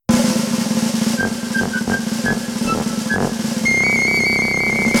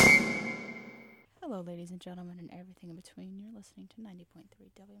gentlemen, and everything in between. You're listening to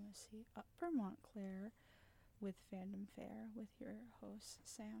 90.3 WMSC Upper Montclair with FandomFare with your hosts,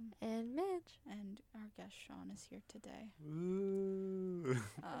 Sam and Midge. And our guest, Sean, is here today. Ooh.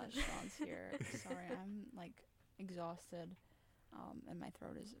 Sean's here. Sorry, I'm, exhausted, and my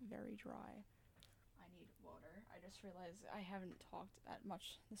throat is very dry. I need water. I just realized I haven't talked that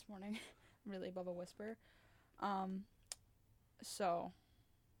much this morning. Really above a whisper. So,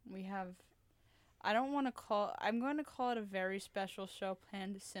 we have... I'm going to call it a very special show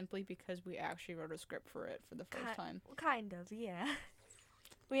planned simply because we actually wrote a script for it for the first time. Kind of, yeah.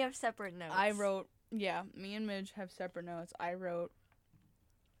 We have separate notes. Me and Midge have separate notes. I wrote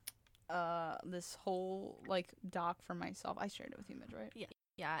this whole, doc for myself. I shared it with you, Midge, right?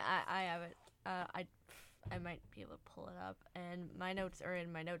 Yeah, I have it. I might be able to pull it up, and my notes are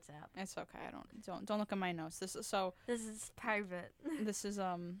in my notes app. It's okay. Don't look at my notes. This is private. This is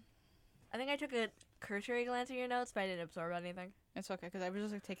I think I took a cursory glance at your notes, but I didn't absorb anything. It's okay, because I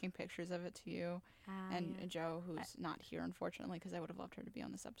was just taking pictures of it to you and Joe, who's not here, unfortunately, because I would have loved her to be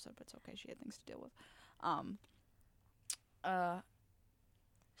on this episode, but it's okay. She had things to deal with.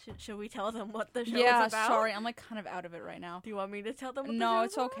 Should we tell them what the show is about? Yeah, sorry, I'm kind of out of it right now. Do you want me to tell them what No, the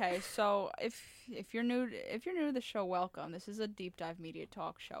it's okay. So if you're new to the show, welcome. This is a deep dive media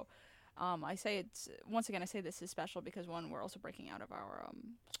talk show. I say this is special because one, we're also breaking out of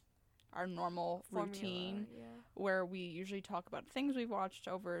our normal routine where we usually talk about things we've watched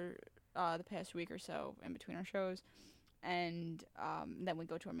over the past week or so in between our shows, and then we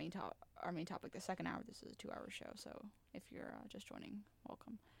go to our main topic, the second hour. This is a 2-hour show, so if you're just joining,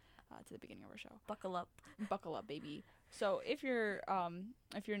 welcome to the beginning of our show. Buckle up, baby. So if you're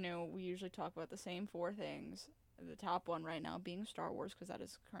new, we usually talk about the same 4 things. The top one right now being Star Wars, because that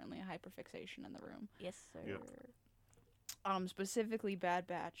is currently a hyperfixation in the room. Yes, sir. Yep. Specifically Bad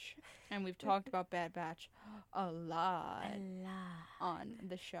Batch, and we've talked about Bad Batch a lot on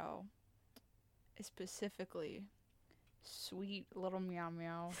the show. Specifically, sweet little meow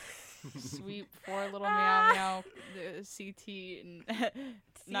meow, sweet 4 little meow meow, the CT and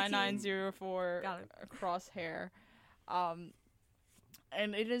 9904 Crosshair.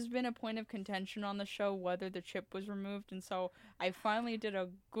 And it has been a point of contention on the show whether the chip was removed, and so I finally did a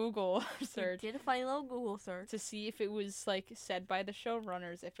Google search. You did a funny little Google search to see if it was said by the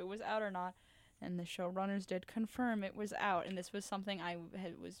showrunners, if it was out or not, and the showrunners did confirm it was out. And this was something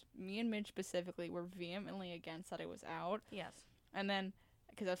me and Midge specifically were vehemently against that it was out. Yes. And then,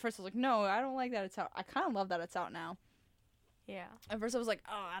 because at first I was like, no, I don't like that it's out. I kind of love that it's out now. Yeah. At first I was like,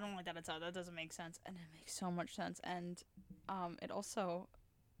 oh, I don't like that it's out. That doesn't make sense. And it makes so much sense. And it also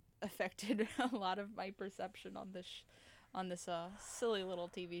affected a lot of my perception on this silly little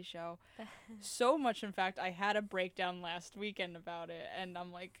TV show. So much, in fact, I had a breakdown last weekend about it, and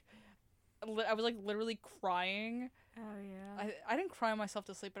I'm I was literally crying. Oh yeah. I didn't cry myself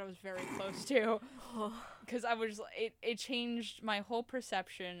to sleep, but I was very close to, because I was it changed my whole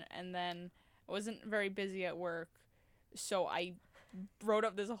perception, and then I wasn't very busy at work, so I wrote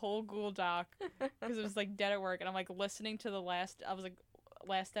up this whole Google Doc because it was dead at work, and I'm listening to the last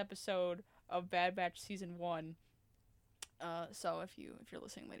episode of Bad Batch season 1. So if you're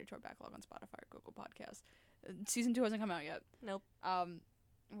listening later to our backlog on Spotify or Google Podcast, season 2 hasn't come out yet. Nope.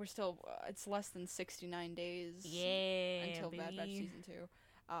 We're still it's less than 69 days until baby. Bad Batch season 2.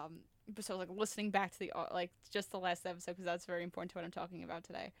 But so I was listening back to the just the last episode, because that's very important to what I'm talking about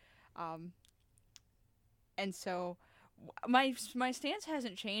today. And so my stance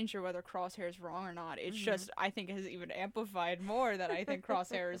hasn't changed or whether Crosshair is wrong or not. It's just, I think it has even amplified more that I think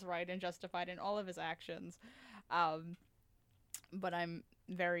Crosshair is right and justified in all of his actions. But I'm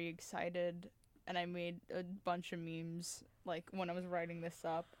very excited, and I made a bunch of memes when I was writing this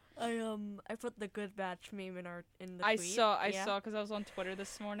up. I put the Good Batch meme in the I tweet. saw because I was on Twitter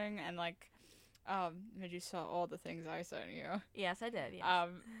this morning, and you saw all the things I sent you. Yes, I did. Yes.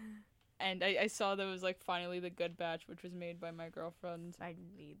 And I saw that it was finally the Good Batch, which was made by my girlfriend. I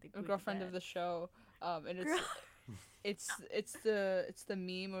need the Good girlfriend Batch. of the show. And it's the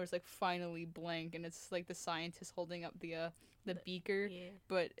meme where it's finally blank, and it's the scientist holding up the beaker,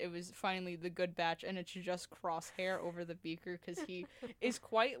 but it was finally the Good Batch, and it's just Crosshair over the beaker, because he is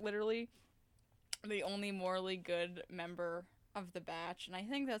quite literally the only morally good member of the batch, and I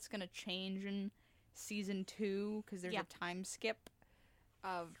think that's gonna change in season 2 because there's a time skip.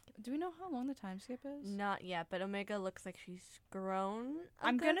 Do we know how long the time skip is? Not yet, but Omega looks like she's grown.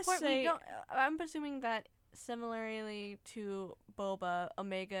 I'm assuming that similarly to Boba,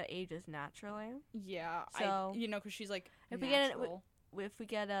 Omega ages naturally. Yeah, so because she's if we get it, if we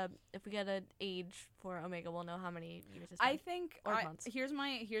get a age for Omega, we'll know how many years it's I been. think Or months. here's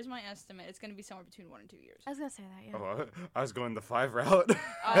my estimate. It's gonna be somewhere between 1 and 2 years. I was gonna say that. Yeah. Oh, I was going the 5 route.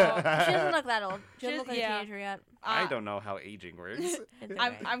 Oh, She doesn't look that old. She doesn't look like yeah. a teenager yet. I don't know how aging works. It's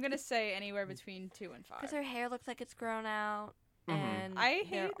I'm gonna say anywhere between 2 and 5. because her hair looks like it's grown out. Mhm. And I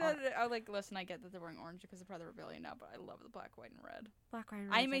there hate that. are- Listen, I get that they're wearing orange because of Pride of the Rebellion now, but I love the black, white, and red. Black, white,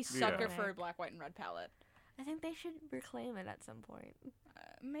 and I'm a red's sucker iconic. for a black, white, and red palette. I think they should reclaim it at some point.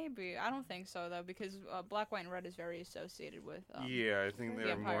 Maybe. I don't think so, though, because black, white, and red is very associated with. Yeah, I think the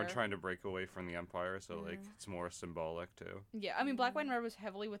they're more Empire. trying to break away from the Empire, so like Yeah. it's more symbolic too. Yeah, I mean, black, white, and red was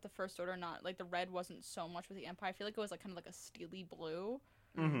heavily with the First Order, not like the red wasn't so much with the Empire. I feel like it was like kind of like a steely blue,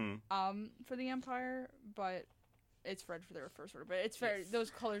 Mm-hmm. for the Empire, but it's red for their First Order. But it's very Yes.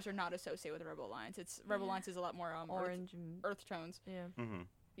 those colors are not associated with the Rebel Alliance. It's Rebel Yeah. Alliance is a lot more Orange and earth tones. yeah. Mm-hmm.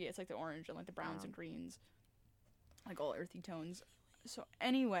 Yeah, it's like the orange and like the browns Brown. and greens, like all earthy tones. So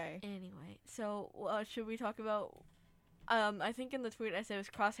anyway, Anyway, so should we talk about? I think in the tweet I said it was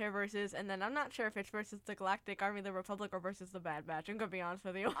Crosshair versus, and then I'm not sure if it's versus the Galactic Army of the Republic or versus the Bad Batch. I'm gonna be honest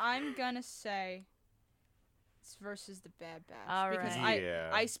with you. I'm gonna say it's versus the Bad Batch All because right.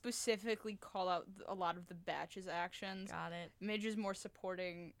 Yeah. I specifically call out a lot of the Batch's actions. Got it. Midge is more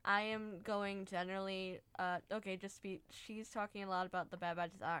supporting. I am going generally. Okay, she's talking a lot about the Bad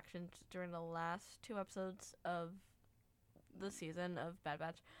Batch's actions during the last 2 episodes of the season of Bad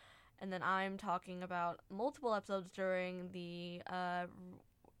Batch, and then I'm talking about multiple episodes during the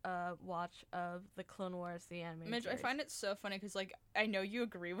watch of the Clone Wars, the animated Midge, series. I find it so funny because like I know you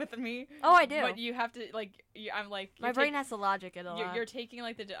agree with me. Oh, I do. But you have to like. I'm like My brain has the logic in a lot. You're taking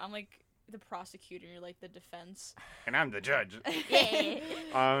like I'm like the prosecutor. You're like the defense. And I'm the judge.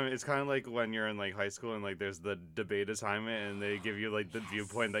 Yeah. It's kind of like when you're in like high school and like there's the debate assignment and they give you like the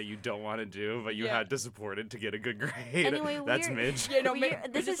viewpoint that you don't want to do, but you Yeah. had to support it to get a good grade. Anyway, That's we're- Midge. Yeah, no,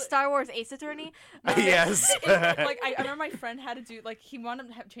 This Midge is Star Wars Ace Attorney. Yes. Like I remember my friend had to do like he wound up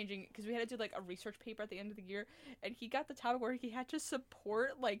changing because we had to do like a research paper at the end of the year, and he got the topic where he had to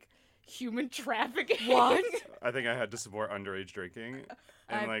support like human trafficking. What? I think I had to support underage drinking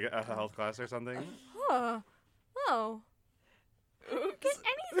in like a health class or something. Huh. Oh. Oops.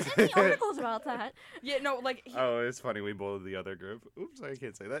 Any articles about that? Yeah, no, like Oh, it's funny. We bullied the other group. Oops, I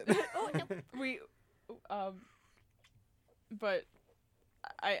can't say that. Oh no. we, but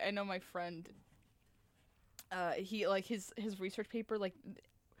I know my friend. He like his research paper like.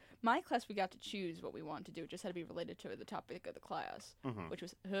 My class, we got to choose what we wanted to do. It just had to be related to the topic of the class, Mhm. which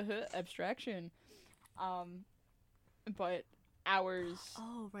was abstraction. But ours,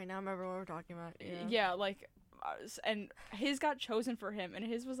 Oh, right now I remember what we're talking about. Yeah. yeah, like, and his got chosen for him, and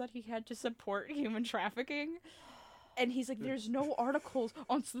his was that he had to support human trafficking. And he's like, there's no articles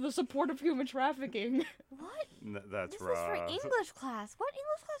on the support of human trafficking. What? That's This was for rough. English class. What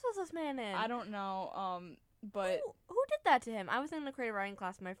English class was this man in? I don't know, but Who did that to him? I was in the creative writing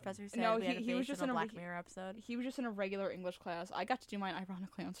class. My professor said No, we had to he was finish just in in a a Black re- Mirror episode. he was just in a regular English class. I got to do mine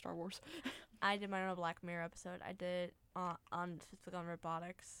ironically on Star Wars. I did mine on a Black Mirror episode. I did it specifically on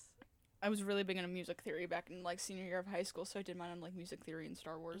robotics. I was really big into music theory back in like senior year of high school, so I did mine on like music theory and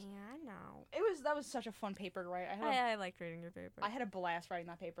Star Wars. Yeah, I know. That was such a fun paper to write. I liked reading your paper. I had a blast writing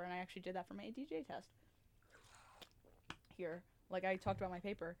that paper, and I actually did that for my ADJ test. Here, like I talked about my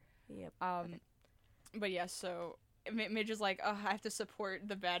paper. Yep. But yeah, so Midge is like, oh, I have to support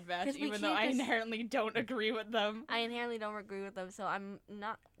the Bad Batch, 'Cause we even though can't I just- inherently don't agree with them. I inherently don't agree with them, so I'm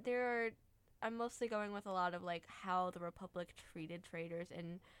not. I'm mostly going with a lot of like how the Republic treated traitors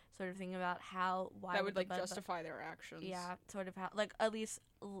and sort of thinking about why That would the like Bad Batch- justify their actions. Yeah, sort of how, like, at least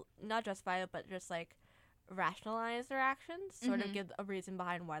not justify it, but just like rationalize their actions, sort of Mhm. give a reason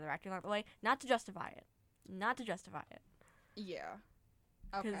behind why they're acting that way, not to justify it. Yeah.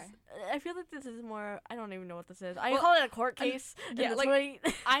 Because Okay. I feel like this is more. I don't even know what this is. I Well, call it a court case. yeah, in the like-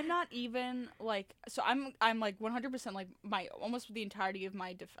 tweet. I'm not even like so I'm like 100% like my almost the entirety of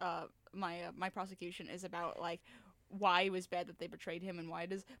my my prosecution is about like why it was bad that they betrayed him and why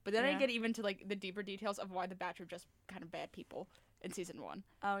it is, but then I Yeah. get even to like the deeper details of why the Batch are just kind of bad people in season 1.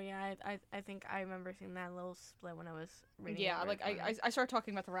 Oh yeah, I think I remember seeing that little split when I was reading. Yeah, over like it. I started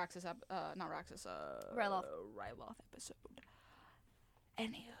talking about the Raxus not Raxus Ryloth episode.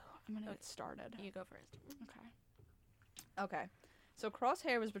 Anywho, I'm gonna get started. You go first. Okay. So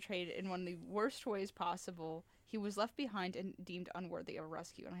Crosshair was betrayed in one of the worst ways possible. He was left behind and deemed unworthy of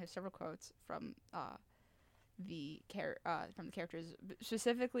rescue. And I have several quotes from the characters.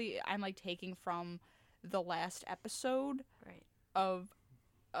 Specifically, I'm like taking from the last episode Right. of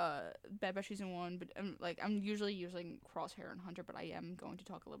Bad Batch Season 1, but I'm usually using Crosshair and Hunter, but I am going to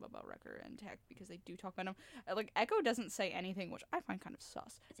talk a little bit about Wrecker and Tech because they do talk about him. Echo doesn't say anything, which I find kind of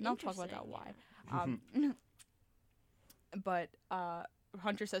sus. It's and I'll talk about that interesting, why. But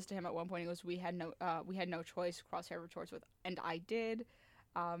Hunter says to him at one point, he goes, we had no choice. Crosshair retorts with, and I did.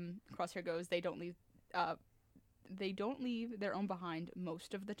 Crosshair goes, they don't leave their own behind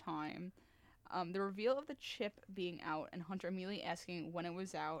most of the time. The reveal of the chip being out and Hunter immediately asking when it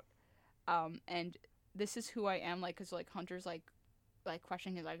was out, and this is who I am, because Hunter's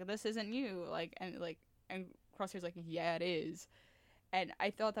questioning him, this isn't you, and Crosshair's yeah, it is. And I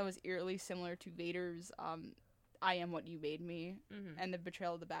thought that was eerily similar to Vader's I am what you made me, and the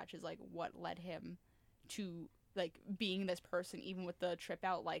betrayal of the Batch is what led him to being this person, even with the trip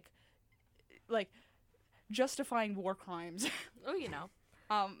out, justifying war crimes. Oh,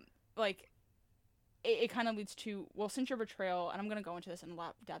 It kind of leads to, well, since your betrayal, and I'm going to go into this in a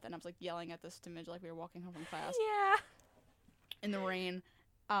lot of depth, and I was yelling at this to Midge we were walking home from class. Yeah. In the rain.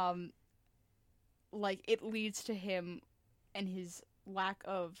 It leads to him and his lack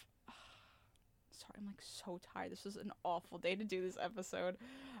of, sorry, I'm so tired. This was an awful day to do this episode.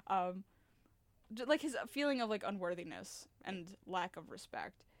 His feeling of unworthiness and lack of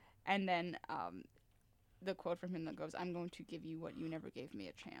respect. And then the quote from him that goes, I'm going to give you what you never gave me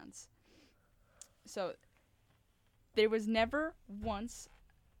a chance. So, there was never once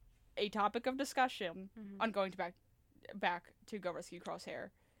a topic of discussion on going back to go rescue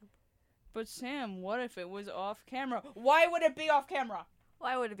Crosshair. But Sam, what if it was off camera? Why would it be off camera?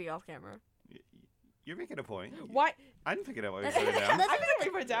 Why would it be off camera? You're making a point. Why? I didn't pick it up while you put it down. I'm going to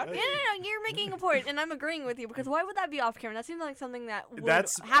put it down. No, you're making a point, and I'm agreeing with you, because why would that be off camera? That seems like something that would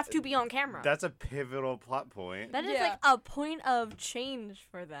have to be on camera. That's a pivotal plot point. That is a point of change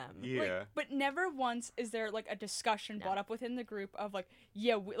for them. Yeah. But never once is there a discussion brought up within the group of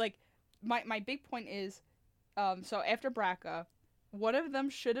my big point is, so after BRCA, one of them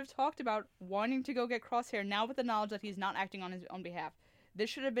should have talked about wanting to go get Crosshair now with the knowledge that he's not acting on his own behalf. This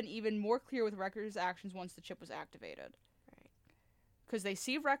should have been even more clear with Wrecker's actions once the chip was activated. Right. Because they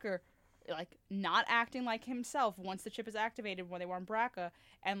see Wrecker, not acting like himself once the chip is activated when they were on BRCA,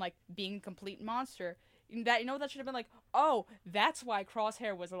 and, being a complete monster. That should have been oh, that's why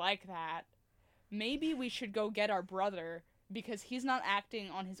Crosshair was like that. Maybe we should go get our brother, because he's not acting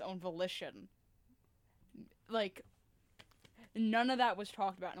on his own volition. None of that was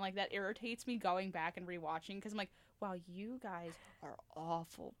talked about, and, that irritates me going back and rewatching, because I'm wow, you guys are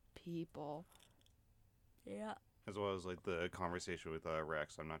awful people. Yeah. As well as the conversation with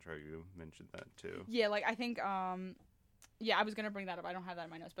Rex. I'm not sure you mentioned that too. Yeah, I think I was gonna bring that up. I don't have that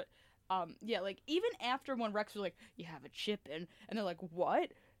in my notes, but even after when Rex was you have a chip in, and they're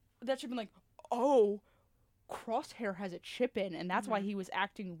what? That should have been oh, Crosshair has a chip in, and that's why he was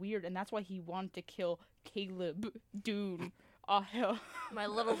acting weird, and that's why he wanted to kill Caleb Dune. Oh, hell. My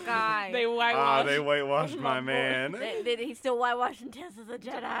little guy. They whitewashed. They whitewashed my man. He's still whitewashing Tales of the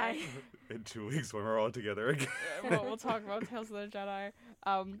Jedi. In 2 weeks when we're all together again. We'll talk about Tales of the Jedi.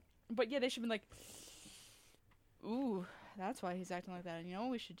 But they should have been ooh, that's why he's acting like that. And you know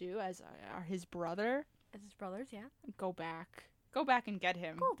what we should do as his brother? As his brothers, yeah. Go back and get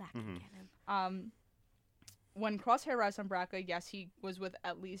him. Go back and get him. When Crosshair arrives on BRCA, yes, he was with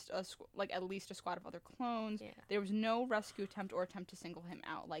at least a squad of other clones. Yeah. There was no rescue attempt or attempt to single him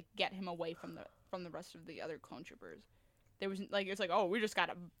out, get him away from the rest of the other clone troopers. There was it's oh, we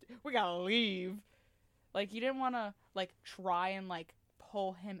gotta leave. You didn't want to try and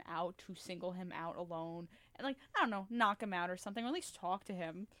pull him out to single him out alone and I don't know, knock him out or something, or at least talk to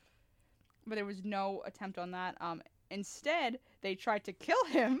him. But there was no attempt on that. Instead, they tried to kill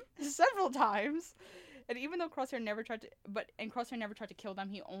him several times. And even though Crosshair never tried to kill them,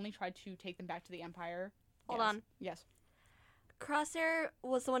 he only tried to take them back to the Empire. Hold on. Yes. Crosshair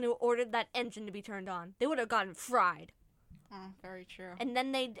was the one who ordered that engine to be turned on. They would have gotten fried. Oh, very true. And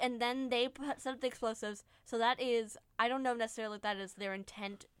then they set up the explosives. So that is, I don't know necessarily if that is their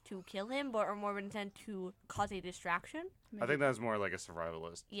intent to kill him, or more of an intent to cause a distraction. I think that's more a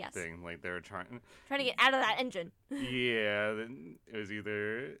survivalist thing. They were trying to get out of that engine. Yeah, it was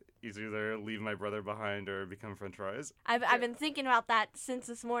either leave my brother behind or become French fries. I've been thinking about that since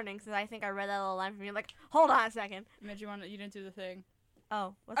this morning, because I think I read that little line from you. Hold on a second. Midge, you didn't do the thing.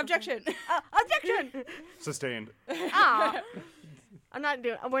 Oh, objection! Objection! Sustained. Oh,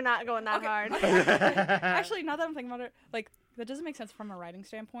 we're not going that hard. Actually, now that I'm thinking about it, that doesn't make sense from a writing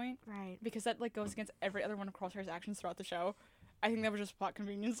standpoint. Right. Because that goes against every other one of Crosshair's actions throughout the show. I think that was just plot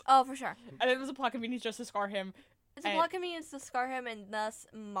convenience. Oh, for sure. And it was a plot convenience just to scar him It's a plot convenience to scar him and thus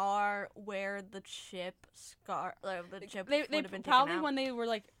mar where the chip They would have been probably taken out. when they were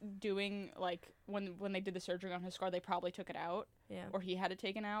like doing like when they did the surgery on his scar, they probably took it out. Yeah. Or he had it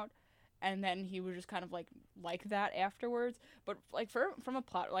taken out, and then he was just kind of like that afterwards. But like from a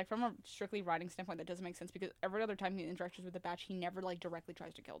plot, like from a strictly writing standpoint, that doesn't make sense because every other time he interacts with the Batch, he never like directly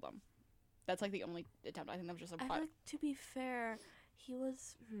tries to kill them. That's like the only attempt. I think that was just a I plot. feel like, to be fair, he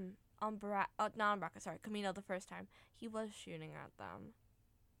was on not on Baraka, sorry, Camino the first time. He was shooting at them,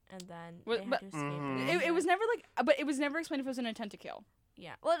 and then they had to escape. It was never like, but it was never explained if it was an intent to kill.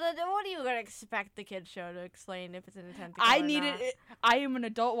 Yeah. Well, what are you gonna expect the kids show to explain if it's an intent to kill? I needed it. I am an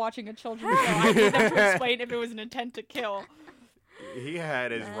adult watching a children's show. I need them to explain if it was an intent to kill. He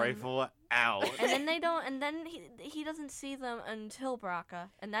had his rifle out. And then they don't. And then he doesn't see them until Baraka,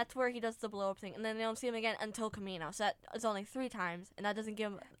 and that's where he does the blow up thing. And then they don't see him again until Camino. So that it's only 3 times, and that doesn't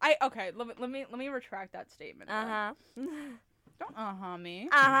give him. Okay. Let me retract that statement. Don't me.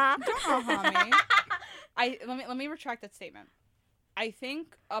 Don't me. Let me retract that statement. I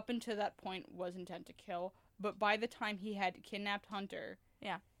think up until that point was intent to kill, but by the time he had kidnapped Hunter,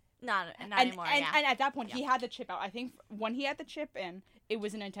 not anymore. And at that point he had the chip out. I think when he had the chip in, it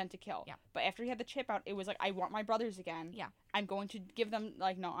was an intent to kill. Yeah. But after he had the chip out, it was like, I want my brothers again. Yeah. I'm going to give them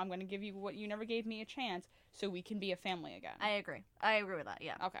no, I'm going to give you what you never gave me a chance, so we can be a family again. I agree with that.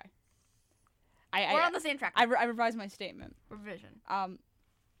 Yeah. Okay. We're on the same track. I revised my statement. Revision.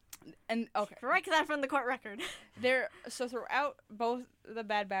 And okay. Strike that from the court record. So throughout both the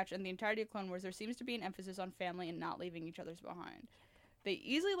Bad Batch and the entirety of Clone Wars, there seems to be an emphasis on family and not leaving each other's behind. They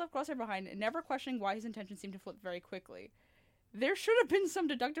easily left Crosshair behind, never questioning why his intentions seemed to flip very quickly. There should have been some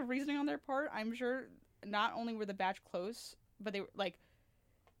deductive reasoning on their part. I'm sure not only were the Batch close, but they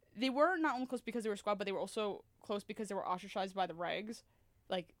were not only close because they were squad, but they were also close because they were ostracized by the regs.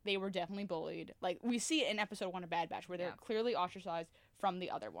 Like, they were definitely bullied. Like, we see it in episode 1 of Bad Batch, where they're clearly ostracized from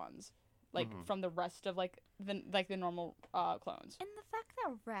the other ones. Like, from the rest of, the normal clones. And the fact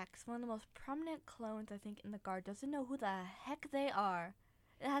that Rex, one of the most prominent clones, I think, in the Guard, doesn't know who the heck they are.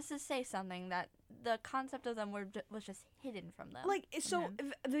 It has to say something that the concept of them was just hidden from them. Like, so,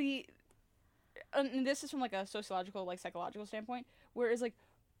 and this is from, like, a sociological, like, psychological standpoint, whereas, like,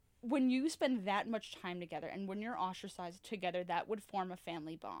 when you spend that much time together and when you're ostracized together, that would form a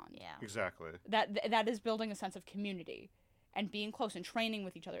family bond. Yeah. Exactly. That is building a sense of community and being close and training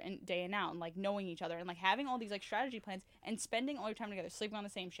with each other and day and out and like knowing each other and like having all these like strategy plans and spending all your time together, sleeping on the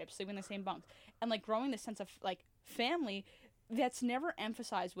same ship, sleeping in the same bunks, and like growing this sense of like family that's never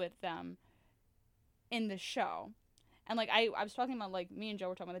emphasized with them in the show. And, like, I was talking about, like, me and Joe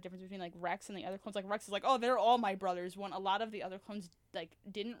were talking about the difference between, like, Rex and the other clones. Like, Rex is like, oh, they're all my brothers, when a lot of the other clones, like,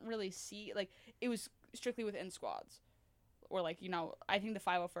 didn't really see, like, it was strictly within squads. Or, like, you know, I think the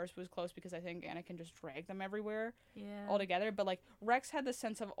 501st was close because I think Anakin just dragged them everywhere all together. But, like, Rex had the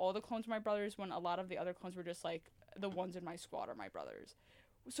sense of all the clones are my brothers when a lot of the other clones were just, like, the ones in my squad are my brothers.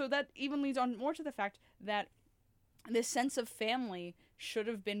 So that even leads on more to the fact that this sense of family should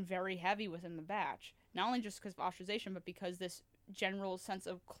have been very heavy within the Batch. Not only just because of ostracization, but because this general sense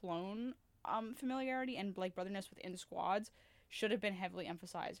of clone familiarity and like brotherness within squads should have been heavily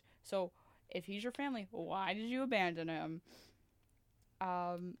emphasized. So, if he's your family, why did you abandon him?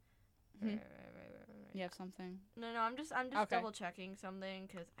 You have something? No, I'm just Okay. double checking something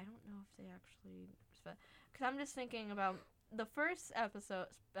because I don't know if they actually. Because I'm just thinking about the first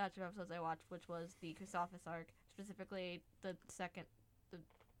batch of episodes I watched, which was the Chris Office arc, specifically the second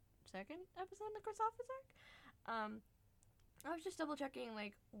episode in the Chris Office arc. I was just double checking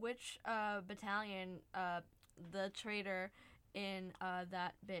like which battalion the traitor in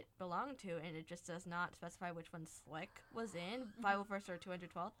that bit belonged to, and it just does not specify which one Slick was in, 501st or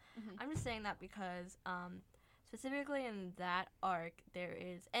 212th. I'm just saying that because specifically in that arc there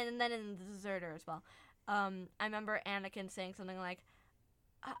is, and then in the Deserter as well, I remember Anakin saying something like,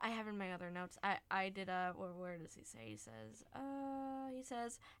 I have in my other notes, I did where does he say? He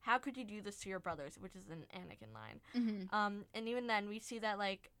says, how could you do this to your brothers, which is an Anakin line. And even then we see that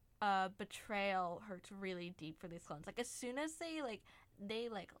like betrayal hurts really deep for these clones. Like as soon as they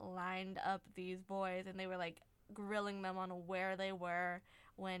lined up these boys and they were like grilling them on where they were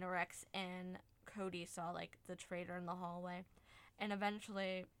when Rex and Cody saw like the traitor in the hallway, and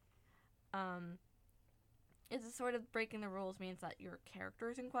eventually it's sort of breaking the rules means that your character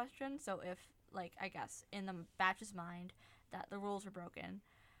is in question. So if, like, I guess, in the Batch's mind that the rules are broken,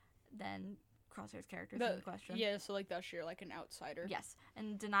 then Crosshair's character is in question. Yeah, so, like, thus you're, like, an outsider. Yes,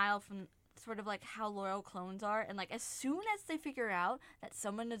 and denial from sort of, like, how loyal clones are. And, like, as soon as they figure out that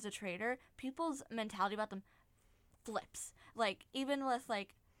someone is a traitor, people's mentality about them flips. Like, even with,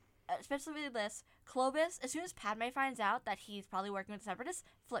 like, especially this, Clovis, as soon as Padme finds out that he's probably working with the Separatists,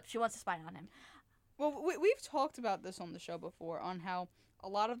 flip. She wants to spy on him. Well, we've talked about this on the show before, on how a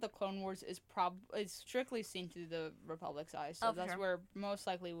lot of the Clone Wars is strictly seen through the Republic's eyes, so that's where most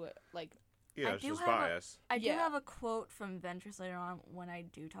likely Yeah, it's just bias. I do have a quote from Ventress later on when I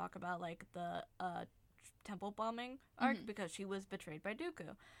do talk about like the temple bombing arc because she was betrayed by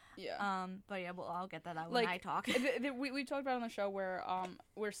Dooku. Yeah. But yeah, well, I'll get that out when I talk. We talked about it on the show where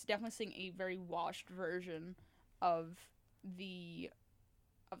we're definitely seeing a very washed version of the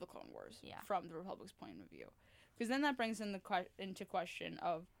Clone Wars from the Republic's point of view, because then that brings into question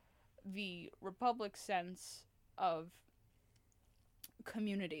of the Republic's sense of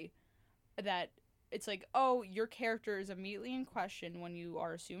community, that it's like, oh, your character is immediately in question when you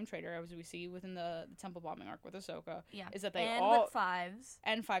are assumed traitor, as we see within the temple bombing arc with Ahsoka. Yeah. Is that they and all with fives.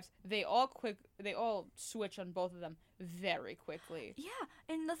 they all switch on both of them very quickly. Yeah,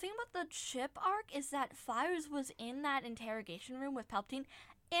 and the thing about the chip arc is that Fives was in that interrogation room with Palpatine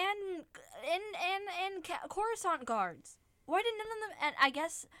and Coruscant guards. Why did none of them? And I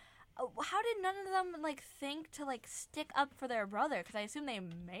guess, how did none of them like think to like stick up for their brother? Because I assume they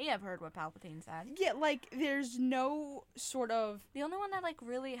may have heard what Palpatine said. Yeah, like there's no sort of. The only one that like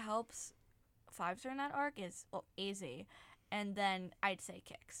really helps Fives during that arc is AZ, and then I'd say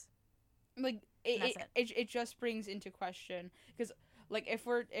Kix. Like it just brings into question, because like if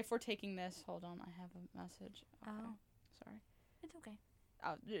we're taking this, hold on, I have a message. Okay. Oh, sorry, it's okay.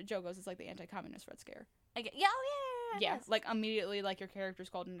 Joe goes, it's like the anti-communist Red Scare. I get, yeah, yeah, like immediately, like your character's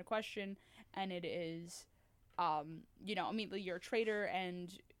called into question, and it is, immediately you're a traitor,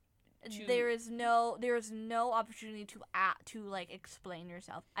 and there is no opportunity to like explain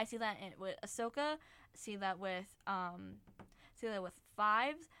yourself. I see that with Ahsoka. See that with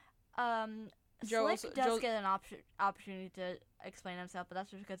Fives. Slick does get an opportunity to explain himself, but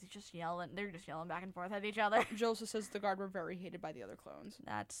that's just because he's just yelling. They're just yelling back and forth at each other. Joe also says the guard were very hated by the other clones.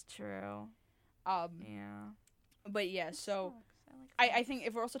 That's true. Yeah. But yeah, so I think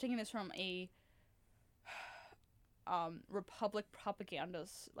if we're also taking this from a Republic propaganda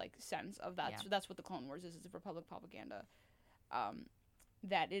like sense of that's what the Clone Wars is. It's a Republic propaganda.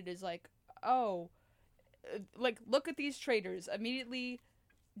 That it is like, oh, like look at these traitors. Immediately,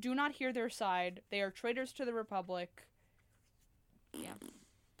 do not hear their side. They are traitors to the Republic. Yeah.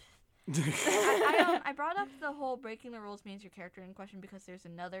 I brought up the whole breaking the rules means your character in question because there's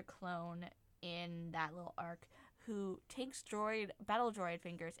another clone in that little arc who takes battle droid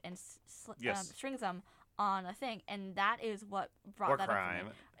fingers and strings them on a thing, and that is what brought war that crime. up for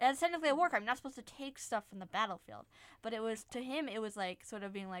me. It's technically a war crime. You're not supposed to take stuff from the battlefield, but it was to him. It was like sort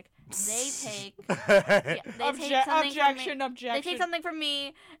of being like they take objection. They take something from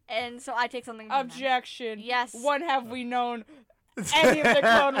me, and so I take something from objection. Them. Yes. When have we known any of the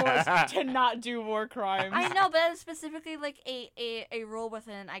Clone Wars to not do war crimes? I know, but it's specifically like a rule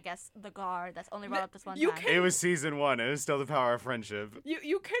within, I guess, the guard that's only brought up this one time. It was season 1. It was still the power of friendship.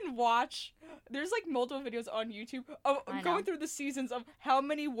 You can watch. There's like multiple videos on YouTube of going through the seasons of how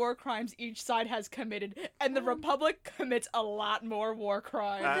many war crimes each side has committed, and the Republic commits a lot more war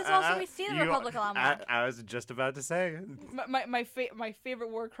crimes. Because also we see the Republic a lot more. I was just about to say. My favorite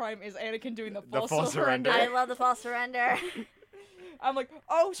war crime is Anakin doing the false surrender. I love the false surrender. I'm like,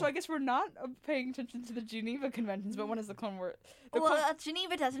 oh, so I guess we're not paying attention to the Geneva Conventions, but when is the Clone War?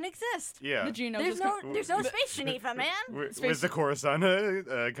 Geneva doesn't exist. Yeah. The There's no space Geneva, man. Where's the Coruscant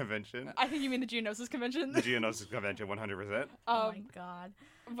Convention? I think you mean the Geonosis Convention. The Geonosis Convention, 100%. Oh my god.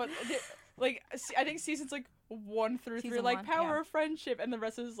 But, I think seasons, 1 through 3 are, power of friendship, and the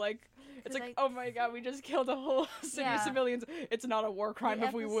rest is, it's like, oh my god, we just killed a whole city of civilians. It's not a war crime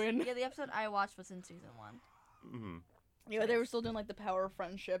if we win. Yeah, the episode I watched was in season 1. Mm-hmm. Yeah, they were still doing the power of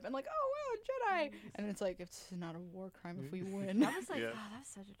friendship and oh wow, Jedi, and it's it's not a war crime if we win. That was that was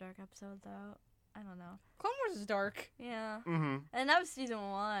such a dark episode though. I don't know. Clone Wars is dark. Yeah. Mm-hmm. And that was season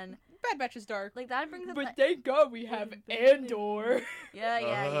 1. Bad Batch is dark. That brings up. But thank God we have Andor.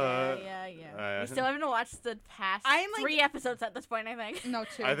 Yeah. We still haven't watched the past 3 episodes at this point. I think. No,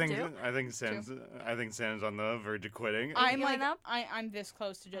 2. I think Sam's on the verge of quitting. I'm this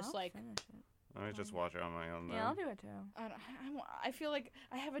close to just finish it. I just watch it on my own. Yeah, I'll do it too. I feel like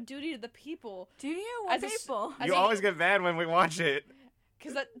I have a duty to the people. Do you? What people? You always get mad when we watch it.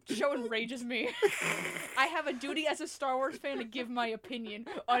 Because that show enrages me. I have a duty as a Star Wars fan to give my opinion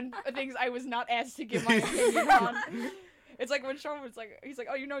on things I was not asked to give my opinion on. It's like when Sean was he's like,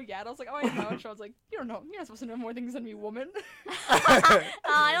 oh, you know Yaddle? I was like, oh, I know. And Sean's like, you don't know. You're not supposed to know more things than me, woman.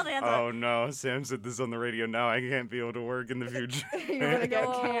 I don't think that's Oh, no. Sam said this on the radio. Now I can't be able to work in the future. You're going to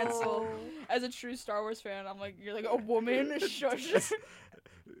get canceled. As a true Star Wars fan, I'm like, you're like, a woman? Shush.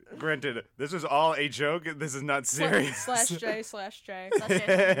 Granted, this was all a joke. This is not serious. Slash J, slash J.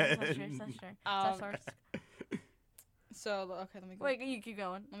 So, okay, let me go. Wait, you keep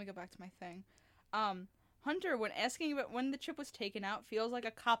going. Let me go back to my thing. Hunter, when asking about when the chip was taken out, feels like a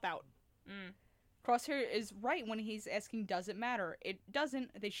cop-out. Crosshair is right when he's asking, does it matter? It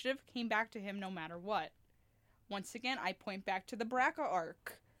doesn't. They should have came back to him no matter what. Once again, I point back to the Braca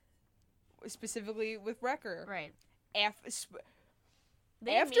arc. Specifically with Wrecker. Right.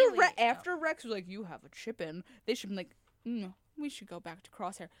 After Rex was like, you have a chip in, they should be like, no, we should go back to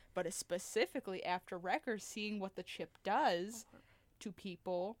Crosshair. But it's specifically after Wrecker seeing what the chip does to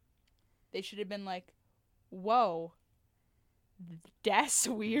people, they should have been like, whoa, that's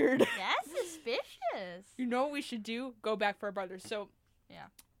weird. That's suspicious. You know what we should do? Go back for our brothers. So, yeah.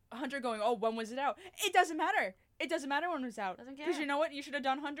 Hunter going, oh, when was it out? It doesn't matter. It doesn't matter when it was out. Doesn't care. Because you know what you should have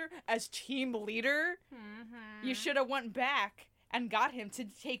done, Hunter? As team leader, you should have went back and got him to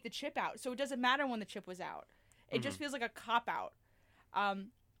take the chip out. So it doesn't matter when the chip was out. It just feels like a cop-out.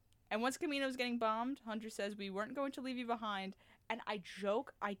 And once Camino's getting bombed, Hunter says, we weren't going to leave you behind. And I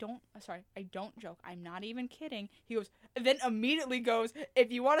don't joke. I'm not even kidding. He goes, then immediately goes,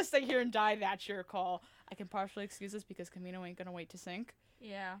 if you want to stay here and die, that's your call. I can partially excuse this because Camino ain't going to wait to sink.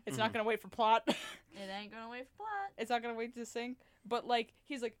 Yeah. It's not going to wait for plot. It ain't going to wait for plot. It's not going to wait to sink. But, like,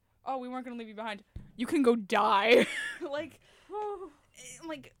 he's like, oh, we weren't going to leave you behind. You can go die. like,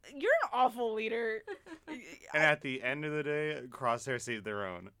 you're an awful leader. And at the end of the day, Crosshair saved their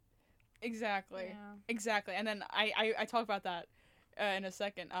own. Exactly. Yeah. Exactly. And then I talk about that in a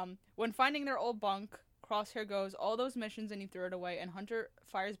second. When finding their old bunk, Crosshair goes, all those missions, and you throw it away, and Hunter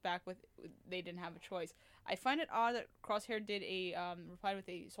fires back with, they didn't have a choice. I find it odd that Crosshair did replied with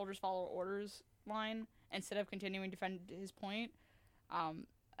a soldiers follow orders line instead of continuing to defend his point. And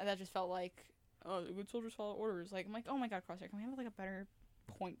that just felt like, oh, good soldiers follow orders. Like, I'm like, oh my god, Crosshair, can we have like a better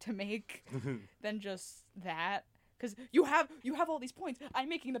point to make than just that? Because you have all these points. I'm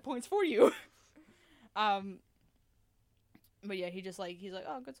making the points for you. But yeah, he's like,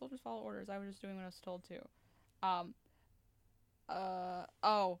 oh, good soldiers follow orders. I was just doing what I was told to.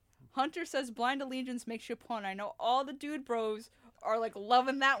 Hunter says blind allegiance makes you a pawn. I know all the dude bros are like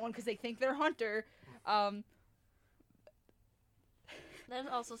loving that one because they think they're Hunter. There's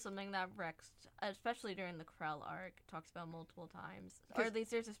also something that Rex, especially during the Krell arc, talks about multiple times. Or at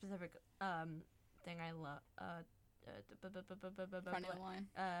least there's a specific thing I love. Line.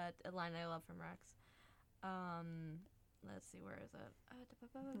 A line I love from Rex. Let's see, where is it?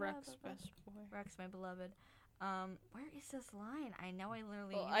 Rex, best boy. Rex, my beloved. Where is this line? I know I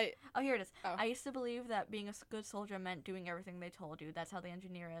literally... Well, here it is. Oh. I used to believe that being a good soldier meant doing everything they told you. That's how they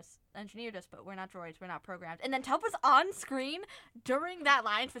engineered us, but we're not droids, we're not programmed. And then Toph was on screen during that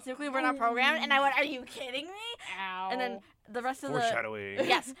line, specifically, we're not programmed, and I went, are you kidding me? Ow. And then the rest of Foreshadowing.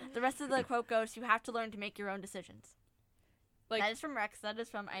 Yes, the rest of the quote goes, you have to learn to make your own decisions. Like, that is from Rex. That is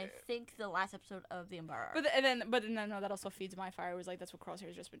from, I think, the last episode of the Umbar arc. But then no, that also feeds my fire. It was like, that's what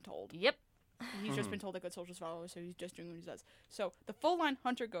Crosshair's just been told. Yep. He's just been told that good soldiers follow, so he's just doing what he does. So the full line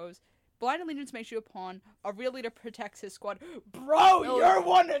Hunter goes, blind allegiance makes you a pawn. A real leader protects his squad. Bro, you're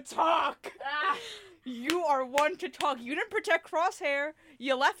one to talk. You are one to talk. You didn't protect Crosshair.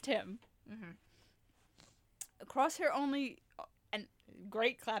 You left him. Crosshair only, and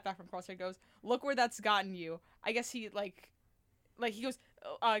great clapback from Crosshair goes, look where that's gotten you. I guess he he goes,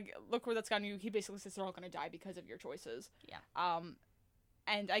 look where that's gotten you. He basically says they're all gonna die because of your choices. Yeah.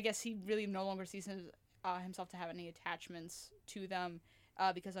 And I guess he really no longer sees himself to have any attachments to them,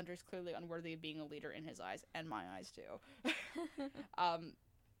 because Hunter is clearly unworthy of being a leader in his eyes, and my eyes too.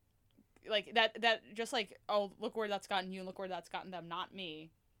 Like that just like, oh, look where that's gotten you, and look where that's gotten them, not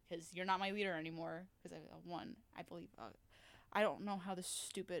me, because you're not my leader anymore. Because I believe, I don't know how this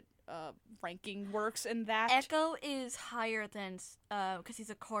stupid ranking works in that. Echo is higher than, because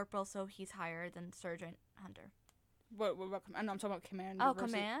he's a corporal, so he's higher than Sergeant Hunter. What I'm talking about Commander. Oh,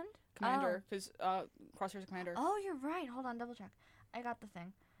 Command? Commander, because Crosshair's a Commander. Oh, you're right. Hold on, double check. I got the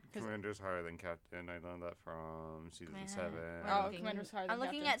thing. Commander's higher than Captain. I learned that from season 7. Commander's higher than I'm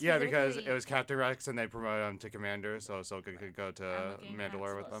looking Captain. at Yeah, because it was Captain Rex, and they promoted him to Commander, so Ahsoka could go to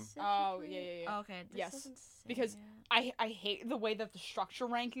Mandalore with them. Oh, yeah. Okay, this Yes, doesn't say because it. I hate the way that the structure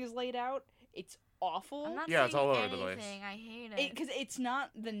ranking is laid out. It's awful. I'm not Yeah, it's saying all over the place. anything. I hate it. Because it's not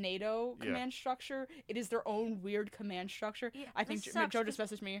the NATO command structure. It is their own weird command structure. Yeah, I think this Joe sucks, just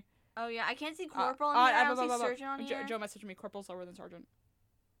messaged me. Oh, yeah, I can't see corporal on here. I don't see sergeant on here. Joe messaged me. Corporal's lower than sergeant.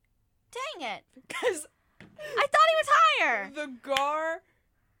 Dang it. Because I thought he was higher. the GAR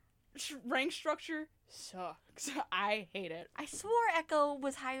rank structure sucks. I hate it. I swore Echo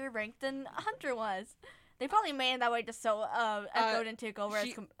was higher ranked than Hunter was. They probably made it that way just so Echo didn't take over.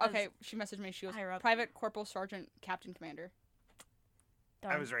 Okay, she messaged me. She goes, Private, Corporal, Sergeant, Captain, Commander.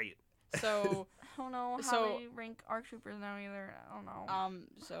 I was right. So I don't know how they rank ARC troopers now either. I don't know.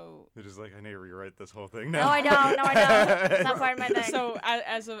 So they're just like, I need to rewrite this whole thing now. No, I don't. It's not part of my thing. So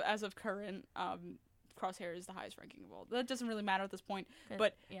as of current, Crosshair is the highest ranking of all. That doesn't really matter at this point,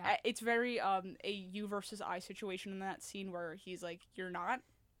 but it's very a you versus I situation in that scene where he's like, you're not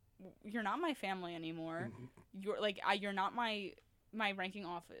my family anymore. You're like you're not my ranking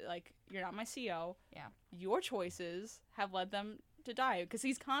off. Like you're not my CO. Yeah. Your choices have led them to die, because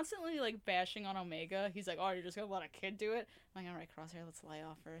he's constantly like bashing on Omega. He's like, oh, you're just gonna let a kid do it? I'm like, all right, Crosshair, let's lay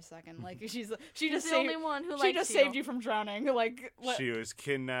off for a second. Like she just the only one who she just saved you from drowning. Like she was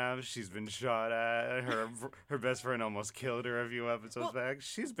kidnapped. She's been shot at. Her best friend almost killed her a few episodes back.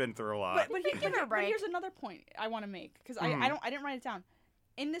 She's been through a lot. But here's another point I want to make, because I didn't write it down.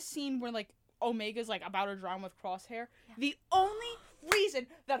 In this scene where like Omega's like about to drown with Crosshair, the only reason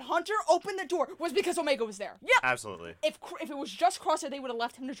that Hunter opened the door was because Omega was there. Yeah, absolutely. If it was just Crosshair, they would have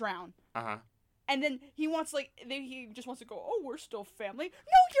left him to drown. And then he just wants to go, oh, we're still family.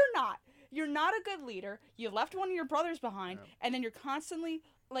 No, you're not. You're not a good leader. You left one of your brothers behind, and then you're constantly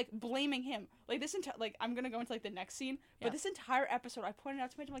like blaming him. Like this I'm gonna go into like the next scene, but this entire episode, I pointed out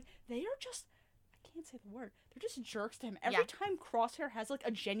to Midge, I'm like, they are just, I can't say the word. They're just jerks to him. Every time Crosshair has like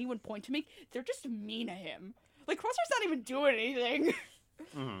a genuine point to make, they're just mean to him. Like Crosshair's not even doing anything.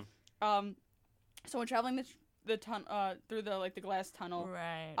 So when traveling the through the glass tunnel,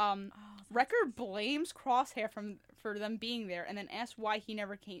 right? Wrecker blames Crosshair for them being there, and then asks why he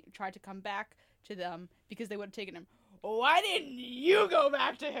never tried to come back to them, because they would have taken him. Why didn't you go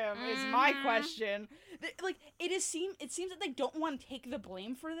back to him? Is my question. It seems that they don't want to take the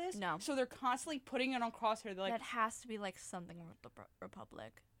blame for this. No. So they're constantly putting it on Crosshair. They're like, that has to be like something with the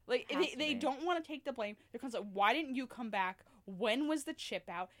Republic. Like they don't want to take the blame. They're constantly like, why didn't you come back? When was the chip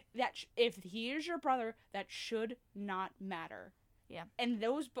out? If he is your brother, that should not matter. Yeah. And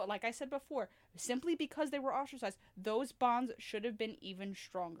those, but like I said before, simply because they were ostracized, those bonds should have been even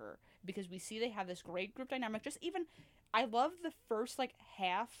stronger, because we see they have this great group dynamic. I love the first like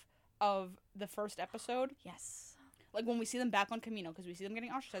half of the first episode. Yes. Like when we see them back on Camino, because we see them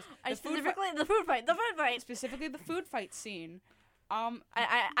getting ostracized. The food fight. Specifically the food fight scene.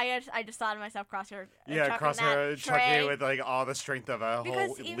 I just thought to myself, Crosshair. Crosshair chucking with like all the strength of a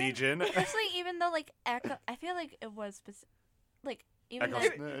whole legion. Especially even though like Echo, I feel like it was like even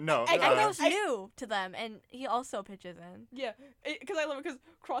Echo's new to them, and he also pitches in. Yeah, because I love it, because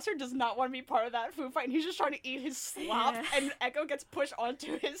Crosshair does not want to be part of that food fight, and he's just trying to eat his slop, and Echo gets pushed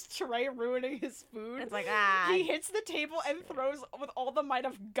onto his tray, ruining his food. It's like, He hits the table and throws with all the might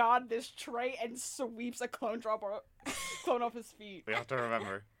of God this tray and sweeps a clone off his feet. We have to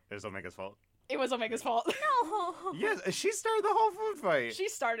remember, it was Omega's fault. It was Omega's fault. No. Yes, she started the whole food fight. She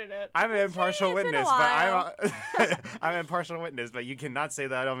started it. I'm an impartial witness, I'm an impartial witness, but you cannot say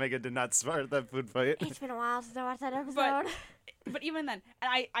that Omega did not start the food fight. It's been a while since I watched that episode. But even then,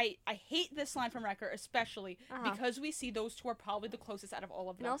 and I hate this line from Wrecker, especially because we see those two are probably the closest out of all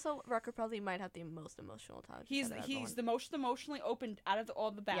of them. And also, Wrecker probably might have the most emotional touch. He's the most emotionally open out of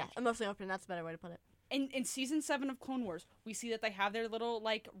all the batch. Yeah, emotionally open. That's a better way to put it. In season 7 of Clone Wars, we see that they have their little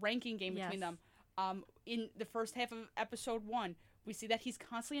like ranking game between them. In the first half of episode 1, we see that he's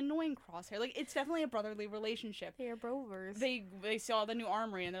constantly annoying Crosshair. Like, it's definitely a brotherly relationship. They are brovers. They saw the new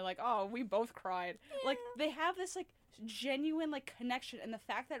armory and they're like, oh, we both cried. Yeah. Like, they have this like genuine like connection, and the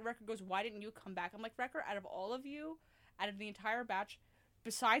fact that Wrecker goes, why didn't you come back? I'm like, Wrecker, out of all of you, out of the entire batch,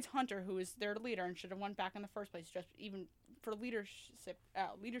 besides Hunter, who is their leader and should have went back in the first place, just even for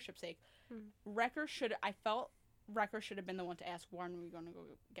leadership's sake, Wrecker should have been the one to ask, when are we going to go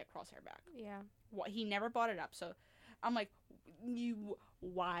get Crosshair back? Yeah. He never brought it up, so I'm like,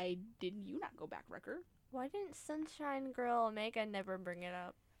 why didn't you not go back, Wrecker? Why didn't Sunshine Girl Omega never bring it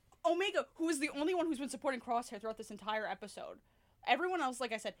up? Omega, who is the only one who's been supporting Crosshair throughout this entire episode. Everyone else,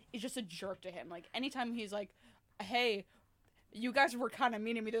 like I said, is just a jerk to him. Like, anytime he's like, hey, you guys were kind of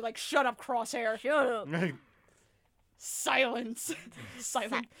mean to me, they're like, shut up, Crosshair. Shut up. Silence.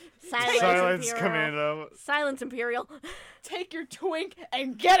 Silence, Commando. Silence, Imperial. Take your twink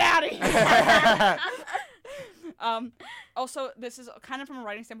and get out of here. Also, this is kind of from a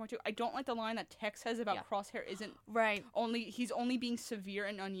writing standpoint too. I don't like the line that Tex says about Crosshair isn't right. He's only being severe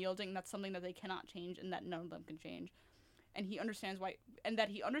and unyielding. That's something that they cannot change, and that none of them can change. And he understands why, and that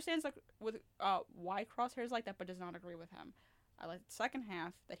he understands like with why Crosshair is like that, but does not agree with him. I like the second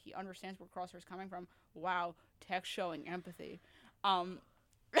half that he understands where Crosshair is coming from. Wow, Tex showing empathy. Oh,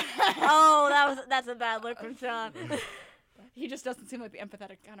 that's a bad look from Sean. He just doesn't seem like the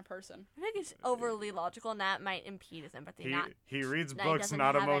empathetic kind of person. I think he's overly logical, and that might impede his empathy. He reads that he books, doesn't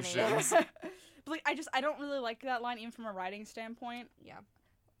not have any. emotions. But like, I don't really like that line even from a writing standpoint. Yeah.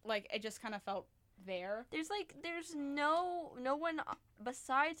 Like, it just kind of felt there. There's no one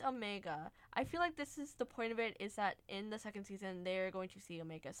besides Omega. I feel like this is the point of it, is that in the second season they're going to see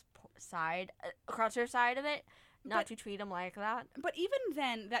Omega's side, Crosshair side of it, not to treat him like that. But even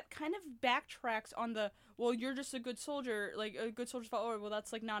then, that kind of backtracks on the, well, you're just a good soldier, like a good soldier's fault. Oh, well,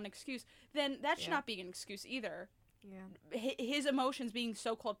 that's like not an excuse. Then that should not be an excuse either. Yeah. His emotions being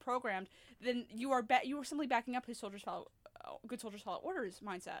so-called programmed, then you are simply backing up his good soldiers follow orders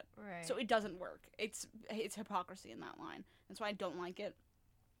mindset. Right. So it doesn't work. It's hypocrisy in that line. That's why I don't like it.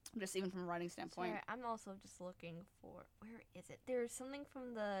 Just even from a writing standpoint. Sorry, I'm also just looking for, where is it? There's something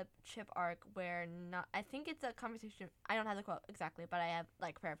from the Chip arc where I think it's a conversation. I don't have the quote exactly, but I have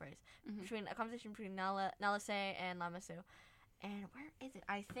like paraphrase between a conversation between Nalase and Lamasu. And where is it?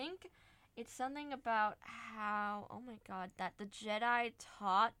 I think it's something about how, oh my god, that the Jedi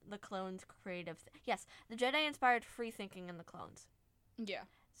taught the clones creative. Yes, the Jedi inspired free thinking in the clones. Yeah.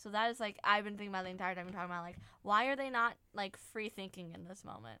 So that is like, I've been thinking about the entire time. I'm talking about like, why are they not like free thinking in this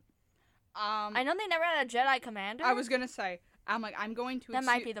moment? I know they never had a Jedi commander. I was gonna say, I'm going to. That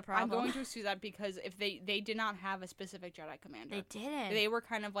might be the problem. I'm going to excuse that because if they did not have a specific Jedi commander. They didn't. They were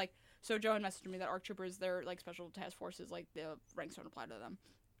kind of like, so Joe had messaged me that ARC troopers, they're like special task forces, like the ranks don't apply to them.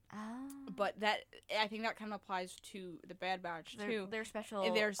 Oh. But I think that kind of applies to the Bad Batch too. They're special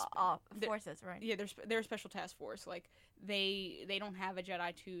forces, right? Yeah, they're a special task force. Like they don't have a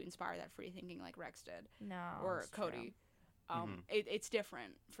Jedi to inspire that free thinking like Rex did. No. Or Cody. It's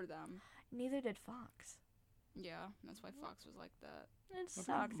different for them. Neither did Fox. Yeah, that's why Fox was like that. It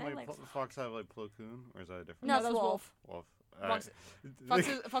sucks. Fox have like Plo Koon, or is that a different? No, that was Wolf. Wolf.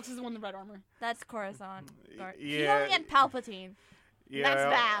 Fox is the one in the red armor. That's Coruscant. Yeah. He only had Palpatine. Yeah, That's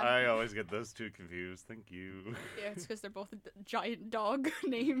bad. I always get those two confused. Thank you. Yeah, it's because they're both a giant dog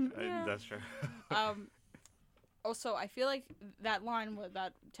name. Yeah. That's true. Also, I feel like that line where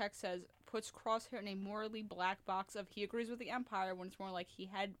that text says puts Crosshair in a morally black box of he agrees with the Empire, when it's more like he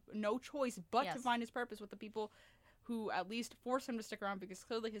had no choice but to find his purpose with the people who at least force him to stick around, because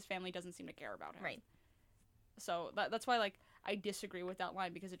clearly his family doesn't seem to care about him. Right. So that's why like I disagree with that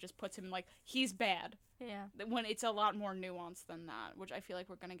line, because it just puts him like he's bad. Yeah. When it's a lot more nuanced than that, which I feel like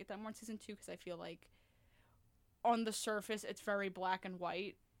we're gonna get that more in season 2, because I feel like on the surface it's very black and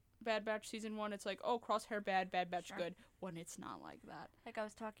white. Bad Batch season 1, it's like, oh, Crosshair bad, Bad Batch good, when it's not like that. Like I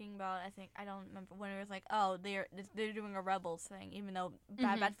was talking about, I don't remember when it was like, oh, they're doing a Rebels thing, even though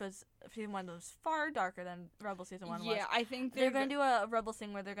Bad Batch was season 1 was far darker than Rebels season 1 was. Yeah, I think they're gonna do a Rebels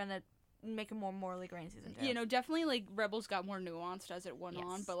thing where they're gonna make it more morally gray in season 2. You know, definitely like Rebels got more nuanced as it went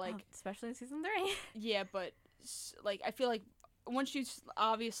on, but like especially in season 3. Yeah, but like I feel like once you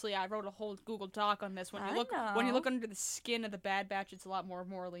obviously I wrote a whole Google Doc on this. When you look under the skin of the Bad Batch, it's a lot more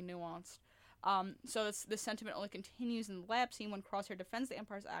morally nuanced. So this sentiment only continues in the lab scene when Crosshair defends the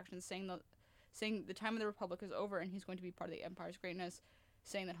Empire's actions, saying the time of the Republic is over and he's going to be part of the Empire's greatness,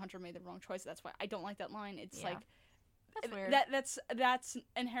 saying that Hunter made the wrong choice. That's why I don't like that line. It's like that's weird. That's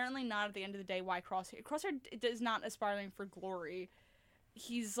inherently not at the end of the day why Crosshair is not aspiring for glory.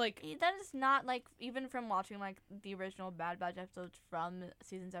 He's like, that is not like, even from watching like the original Bad Batch episodes from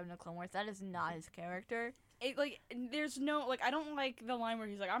season 7 of Clone Wars, that is not his character. There's no like, I don't like the line where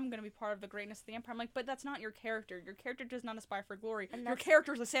he's like, I'm gonna be part of the greatness of the Empire. I'm like, but that's not your character. Your character does not aspire for glory. Your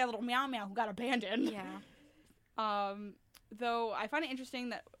character is a sad little meow meow who got abandoned. Yeah. Though I find it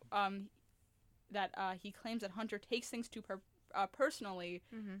interesting that he claims that Hunter takes things too personally,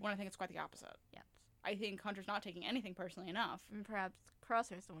 when I think it's quite the opposite. Yes. I think Hunter's not taking anything personally enough. And perhaps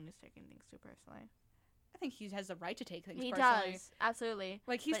Crosshair's the one who's taking things too personally. I think he has the right to take things personally. He does, absolutely.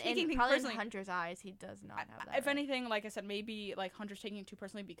 Like, he's but taking things probably personally. In Hunter's eyes, he does not have that. If anything, like I said, maybe like Hunter's taking it too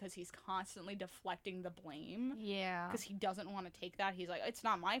personally because he's constantly deflecting the blame. Yeah. Because he doesn't want to take that. He's like, it's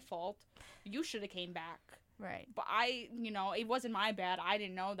not my fault. You should have came back. Right. But it wasn't my bad. I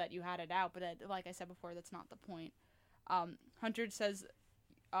didn't know that you had it out. But like I said before, that's not the point. Hunter says,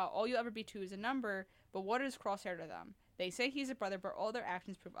 all you'll ever be to is a number, but what is Crosshair to them? They say he's a brother, but all their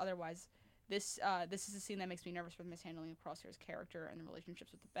actions prove otherwise. This is a scene that makes me nervous for the mishandling of Crosshair's character and the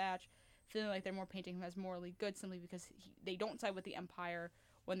relationships with the Batch, feeling like they're more painting him as morally good simply because they don't side with the Empire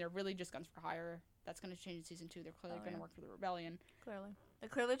when they're really just guns for hire. That's going to change in season 2. They're clearly going to work for the rebellion. Clearly. They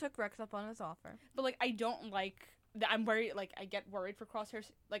clearly took Rex up on his offer. But, like, I don't like I'm worried. Like, I get worried for Crosshair.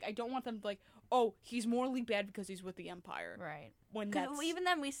 Like, I don't want them to, like, oh, he's morally bad because he's with the Empire. Right. When 'Cause that's even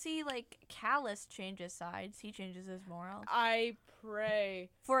then, we see, like, Callus change his sides. He changes his morals. I pray.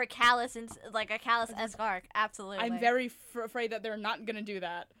 For a Callus, like, a Callus-esque arc. Absolutely. I'm very afraid that they're not gonna do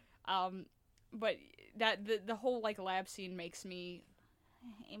that. But that the whole, like, lab scene makes me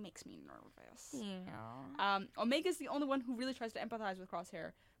nervous. Yeah. Omega's the only one who really tries to empathize with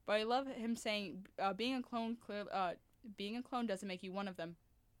Crosshair, but I love him saying, being a clone doesn't make you one of them.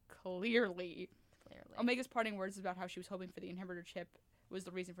 Clearly. Omega's parting words about how she was hoping for the inhibitor chip was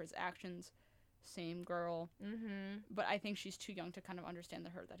the reason for his actions. Same girl. Mm-hmm. But I think she's too young to kind of understand the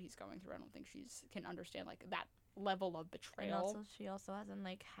hurt that he's going through. I don't think can understand, like, that level of betrayal. And also, she also hasn't,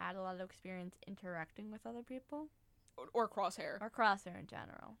 like, had a lot of experience interacting with other people. Or Crosshair. Or Crosshair in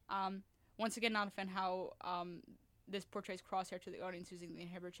general. Once again, not a fan how this portrays Crosshair to the audience using the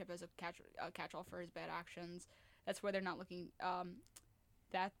inhibitor chip as a catch-all for his bad actions. That's where they're not looking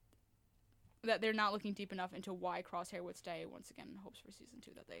that they're not looking deep enough into why Crosshair would stay. Once again, hopes for season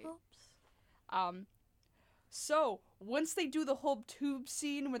 2 that they. Oops. So once they do the whole tube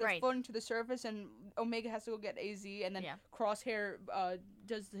scene where they're Right. floating to the surface and Omega has to go get AZ, and then Yeah. Crosshair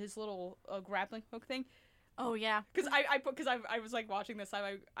does his little grappling hook thing. Oh, yeah. Because I was like watching this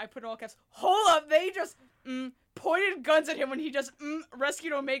time, I put in all caps. Hold up! They just pointed guns at him when he just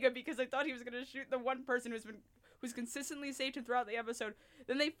rescued Omega because I thought he was gonna shoot the one person who's consistently saved him throughout the episode.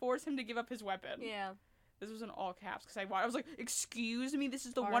 Then they forced him to give up his weapon. Yeah. This was in all caps because I was like, "Excuse me, this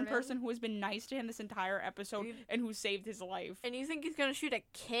is the one Pardon? person who has been nice to him this entire episode and who saved his life." And you think he's gonna shoot a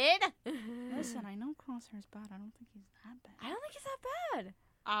kid? Listen, I know Crosshair's bad. I don't think he's that bad. I don't think he's that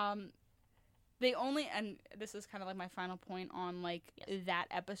bad. They only, and this is kind of like my final point on, like, that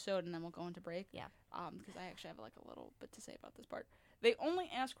episode, and then we'll go into break. Yeah. Because I actually have, like, a little bit to say about this part. They only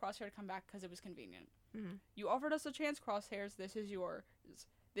asked Crosshair to come back because it was convenient. Mm-hmm. You offered us a chance, Crosshairs. This is yours.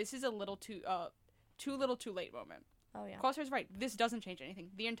 This is a little too little too late moment. Oh, yeah. Crosshair's right. This doesn't change anything.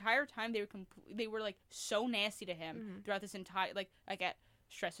 The entire time they were like so nasty to him throughout this entire, like, I get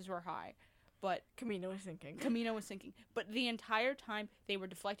stresses were high, but Camino was thinking. But the entire time they were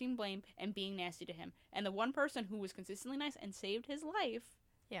deflecting blame and being nasty to him. And the one person who was consistently nice and saved his life.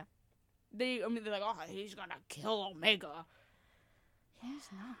 Yeah. They're like, oh, he's gonna kill Omega. He's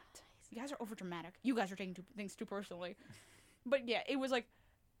not. You guys are overdramatic. You guys are taking things too personally. But yeah, it was like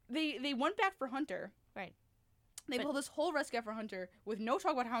they went back for Hunter. Right. They pulled this whole rescue for Hunter with no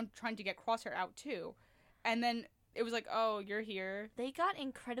talk about how trying to get Crosshair out too. And then it was like, oh, you're here. They got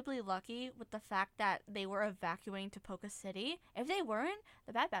incredibly lucky with the fact that they were evacuating to Poca City. If they weren't,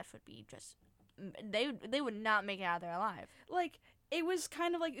 the Bad Batch would be just... They would not make it out of there alive. Like, it was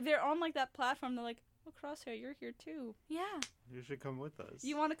kind of like, they're on, like, that platform. They're like, oh, Crosshair, you're here too. Yeah. You should come with us.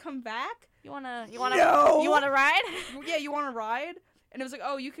 You want to come back? You wanna No! You wanna ride? Yeah, you want to ride? And it was like,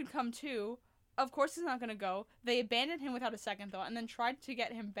 oh, you can come too. Of course he's not going to go. They abandoned him without a second thought and then tried to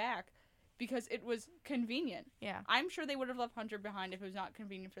get him back because it was convenient. Yeah. I'm sure they would have left Hunter behind if it was not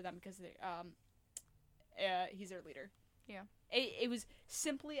convenient for them because they, he's their leader. Yeah. It was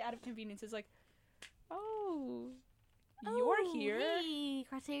simply out of convenience. It's like, oh, you're here. Hey,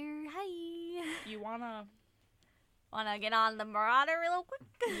 Crosshair, hi. You wanna Get on the Marauder real quick?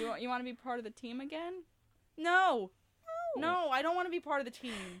 you wanna be part of the team again? No, I don't want to be part of the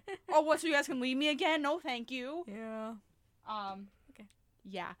team. Oh, what? So you guys can leave me again? No, thank you. Yeah. Okay.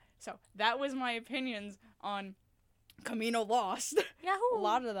 Yeah. So that was my opinions on Camino Lost. Yahoo! A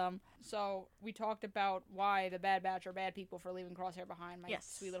lot of them. So we talked about why the Bad Batch are bad people for leaving Crosshair behind. My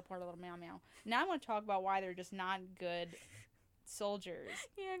sweet little poor little meow meow. Now I'm going to talk about why they're just not good soldiers.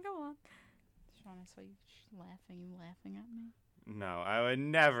 Yeah, go on. Sean, I saw you laughing at me. No, I would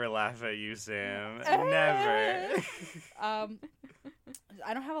never laugh at you, Sam. Never. I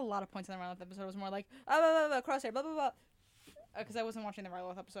don't have a lot of points on the Ryloth episode. It was more like, Crosshair, blah, blah, blah. Because I wasn't watching the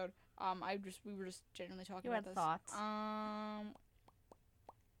Ryloth episode. We were just genuinely talking You about had this. thoughts.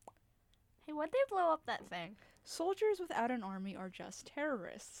 Hey, why'd they blow up that thing? Soldiers without an army are just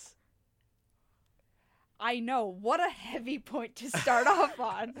terrorists. I know, what a heavy point to start off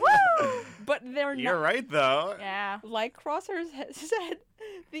on. Woo! But they're not. You're right, though. Yeah. Like Crosshair said,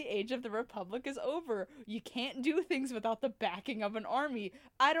 the age of the Republic is over. You can't do things without the backing of an army.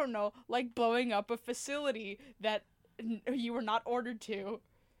 I don't know, like blowing up a facility that you were not ordered to.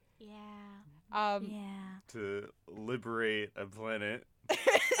 Yeah. To liberate a planet.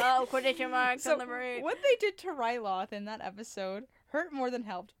 Oh, quotation marks, So, liberate. what they did to Ryloth in that episode hurt more than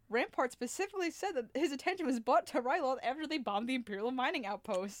helped. Rampart specifically said that his attention was brought to Ryloth after they bombed the Imperial mining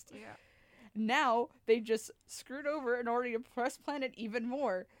outpost. Yeah. Now, they just screwed over an already oppressed planet even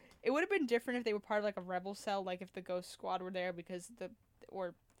more. it would have been different if they were part of like a rebel cell, like if the Ghost Squad were there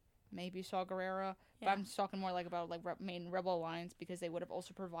or maybe Saw Gerrera. But I'm just talking more like about like main Rebel Alliance because they would have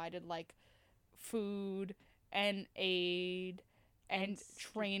also provided like food and aid and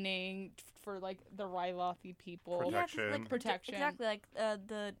training for like the Rylothi people. Protection. Yeah, 'cause, Protection. Exactly, like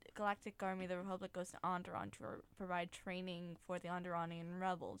the Galactic Army, the Republic goes to Onderon to provide training for the Onderonian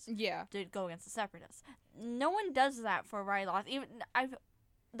rebels Yeah. to go against the Separatists. No one does that for Ryloth.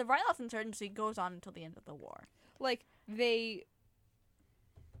 The Ryloth insurgency goes on until the end of the war. Like they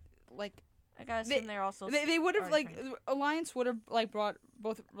like I gotta assume they're also they would have already like trained. Alliance would have like brought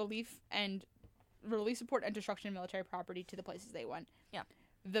both relief support and destruction of military property to the places they went. Yeah.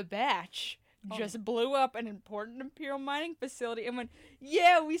 The Batch Oh. just blew up an important Imperial mining facility and went,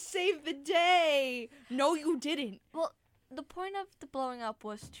 "Yeah, we saved the day." No, you didn't. Well, the point of the blowing up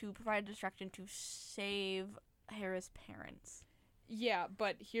was to provide a distraction to save Hera's parents. Yeah,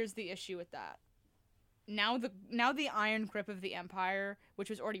 but here's the issue with that. Now the iron grip of the Empire, which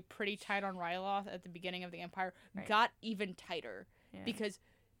was already pretty tight on Ryloth at the beginning of the Empire, Right. got even tighter Yeah. because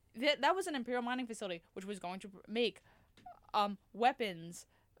that was an Imperial mining facility which was going to make weapons,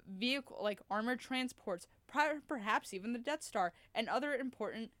 like armored transports, perhaps even the Death Star and other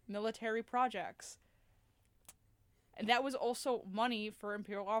important military projects. And that was also money for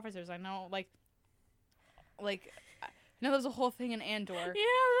Imperial officers. I know, now there's a whole thing in Andor. Yeah,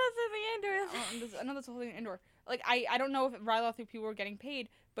 that's in the Andor. I know that's a whole thing in Andor. Like, I don't know if Ryloth people were getting paid,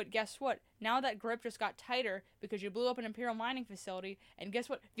 but guess what? Now that grip just got tighter because you blew up an Imperial mining facility, and guess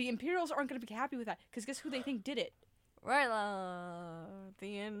what? The Imperials aren't going to be happy with that, because guess who they think did it? Ryloth.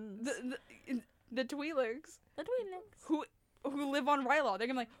 The end. The Twi'leks. The Twi'leks. Who live on Ryloth. They're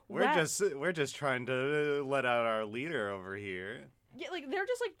going to be We're like, we're just trying to let out our leader over here. Yeah, like, they're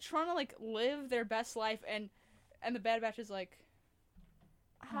just, like, trying to, like, live their best life, and the Bad Batch is like,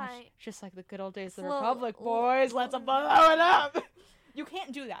 Hi. It's just like the good old days of the Slow- Republic, boys. Let's blow it up. You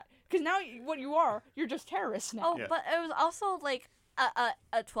can't do that, because now what you are, you're just terrorists now. Oh, Yeah. but it was also like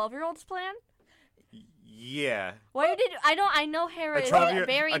a 12-year-old's plan. Yeah. Why did I know Hera A is 12-year, a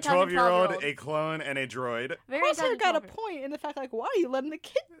very a intelligent 12-year-old, 12-year-old. a clone, and a droid. Very Crosshair intelligent got a 12-year-old. point in the fact, like, why are you letting the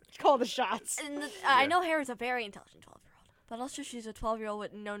kid call the shots? And I know Hera's a very intelligent 12-year-old, but also she's a 12-year-old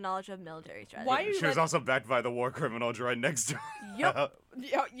with no knowledge of military strategy. Why are you She was also backed by the war criminal droid next to her. Yep.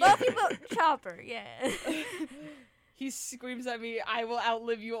 Yeah, Well, people, Chopper, yeah. He screams at me, "I will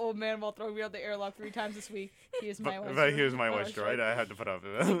outlive you, old man," while throwing me out the airlock 3 times this week. He is my wife. But here's my wife droid. I had to put up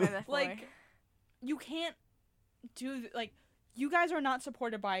with it. Like, you can't do like, you guys are not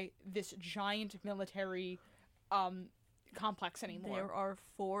supported by this giant military complex anymore. There are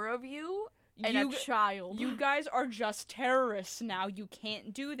 4 of you and You a child. You guys are just terrorists now. You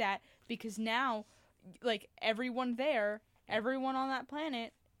can't do that because now, like, everyone on that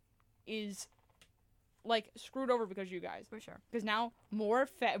planet is, like, screwed over because of you guys. For sure. Because now more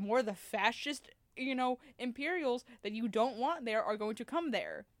of the fascist, Imperials that you don't want there are going to come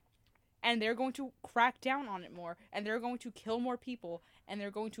there. And they're going to crack down on it more. And they're going to kill more people. And they're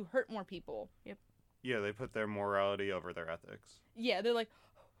going to hurt more people. Yep. Yeah, they put their morality over their ethics. Yeah, they're like,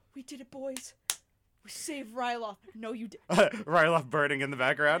 "We did it, boys. We saved Ryloth." No, you didn't. Ryloth burning in the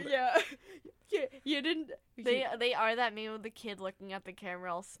background. Yeah. Yeah, you didn't. They are that meme of the kid looking at the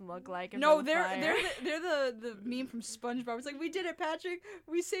camera all smug like. No, they're the meme from SpongeBob. It's like, "We did it, Patrick.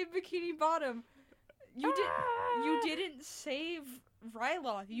 We saved Bikini Bottom." You didn't save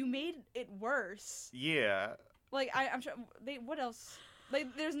Ryloth. You made it worse. Yeah. Like, I'm sure what else?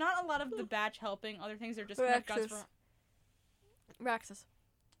 Like, there's not a lot of the Batch helping. Other things are just kind of guns for. Raxus.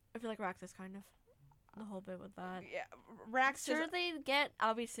 I feel like Raxus kind of. The whole bit with that. Yeah, Raxus. Sure, they get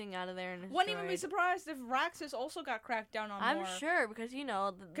Abby out of there and Wouldn't even be surprised if Raxus also got cracked down on more. I'm sure, because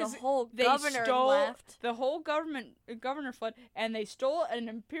the 'Cause whole they governor stole left the whole governor fled, and they stole an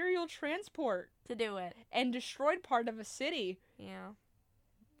Imperial transport to do it. and destroyed part of a city. Yeah.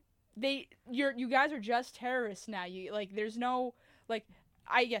 You guys are just terrorists now. There's no, like,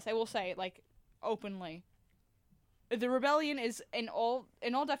 I guess I will say, like, openly, the rebellion is in all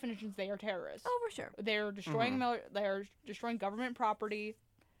definitions they are terrorists. Oh, for sure. They're destroying they are destroying government property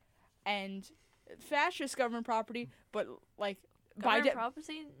and fascist government property, but, like, Government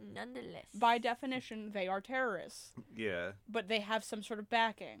property, nonetheless. by definition they are terrorists. Yeah. But they have some sort of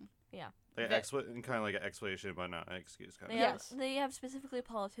backing. Like That- kind of like an explanation, but not an excuse. Kind They of. Yes. they have specifically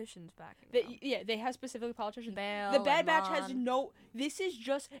politicians backing them. They have specifically politicians. Bale The Bad and Batch has Mon. no. This is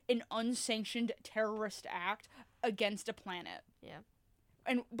just an unsanctioned terrorist act against a planet. Yeah.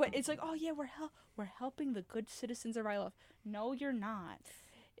 But it's like, oh yeah, we're helping the good citizens of Ryloth. No, you're not.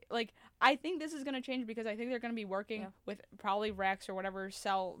 like I think this is gonna change because I think they're gonna be working with probably Rex or whatever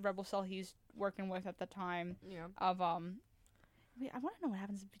rebel cell he's working with at the time. Yeah. Of wait, I want to know what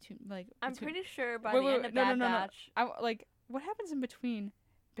happens between like. I'm between, pretty sure by the end of Bad Batch. Like what happens in between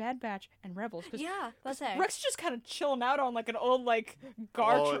Bad Batch and Rebels? Yeah, that's it. Rex just kind of chilling out on like an old like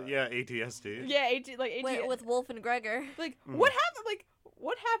guard. Oh yeah, ATSD. Yeah, AT with Wolf and Gregor. Like what happened? Like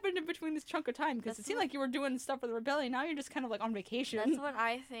what happened in between this chunk of time? Because it seemed like you were doing stuff for the rebellion. Now you're just kind of like on vacation. That's what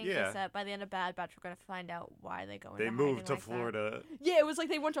I think. Is that by the end of Bad Batch, we're gonna find out why they go. They moved to Florida. Yeah, it was like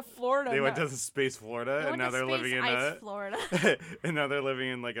they went to Florida. They went to space Florida, and now they're living in Florida. And now they're living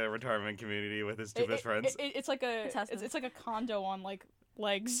in like a retirement community with his two best friends. It's like a condo on like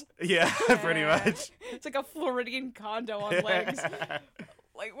legs. Yeah, pretty much. It's like a Floridian condo on legs.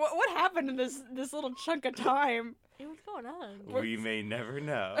 Like what happened in this little chunk of time? Hey, what's going on? We may never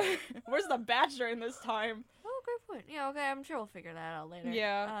know. Where's the Batch during this time? Oh, great point. Yeah, okay, I'm sure we'll figure that out later.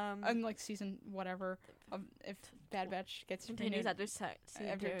 Yeah, and like season whatever, if Bad Batch gets continues after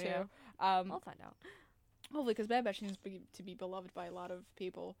season two. Yeah. I'll find out. Hopefully, because Bad Batch seems to be beloved by a lot of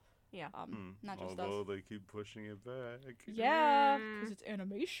people. Yeah. Not just us. Although they keep pushing it back. Yeah, because it's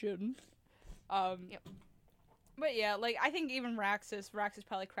animation. Yep. But yeah, like I think even Raxus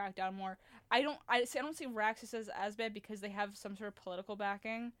probably cracked down more. I don't see Raxus as bad because they have some sort of political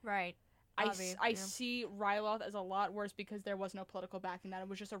backing. Right. I see Ryloth as a lot worse because there was no political backing. That it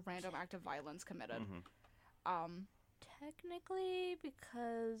was just a random act of violence committed. Technically,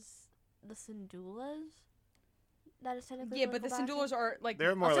 because the Syndulas. That is technically but the Syndulas are like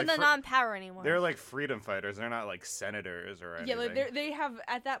they're more like they're not in power anymore. They're like freedom fighters. They're not like senators or anything. Yeah, like they have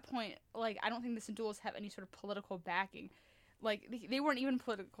at that point. Like I don't think the Syndulas have any sort of political backing. Like they weren't even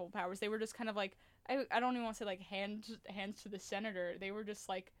political powers. They were just kind of like I don't even want to say like hands to the senator. They were just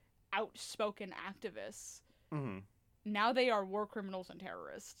like outspoken activists. Mm-hmm. Now they are war criminals and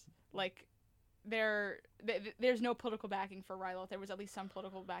terrorists. Like there's no political backing for Ryloth. There was at least some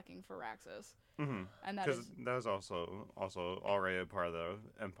political backing for Raxus. Mm-hmm. And that was also already a part of the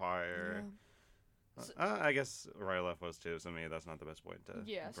Empire. Yeah. I guess Ryloth was too. So maybe that's not the best point to.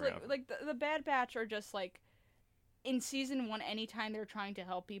 Yeah. So like the Bad Batch are just like in season 1. Anytime they're trying to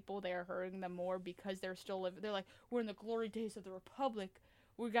help people, they are hurting them more because they're still living. They're like, we're in the glory days of the Republic.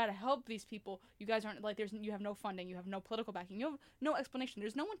 We gotta help these people. You guys aren't like you have no funding. You have no political backing. You have no explanation.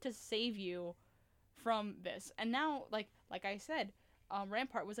 There's no one to save you from this. And now, like I said,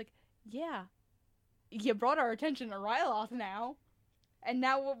 Rampart was like, yeah, you brought our attention to Ryloth now, and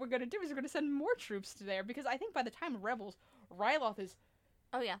now what we're gonna do is we're gonna send more troops to there because I think by the time of Rebels, Ryloth is,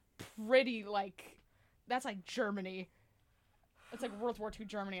 pretty like, that's like Germany. It's like World War II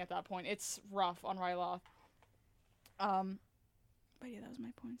Germany at that point. It's rough on Ryloth. But yeah, that was my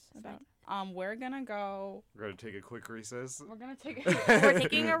points about. We're gonna go. We're gonna take a quick recess. We're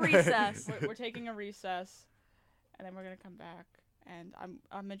taking a recess. We're taking a recess, and then we're gonna come back. And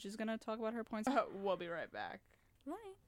Midge is gonna talk about her points. We'll be right back. Bye.